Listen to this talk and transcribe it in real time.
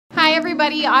Hi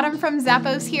everybody, Autumn from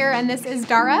Zappos here, and this is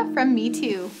Dara from Me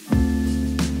Too.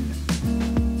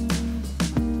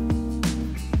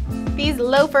 These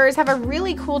loafers have a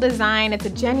really cool design. It's a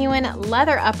genuine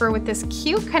leather upper with this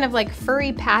cute kind of like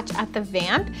furry patch at the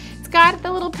vamp. It's got the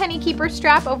little penny keeper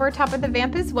strap over top of the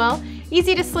vamp as well.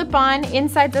 Easy to slip on,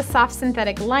 inside's a soft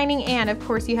synthetic lining, and of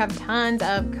course you have tons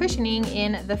of cushioning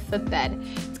in the footbed.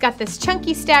 It's got this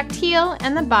chunky stacked heel,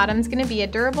 and the bottom's gonna be a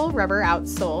durable rubber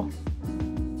outsole.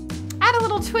 Add a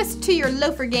little twist to your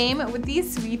loafer game with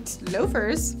these sweet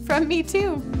loafers from Me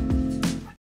Too.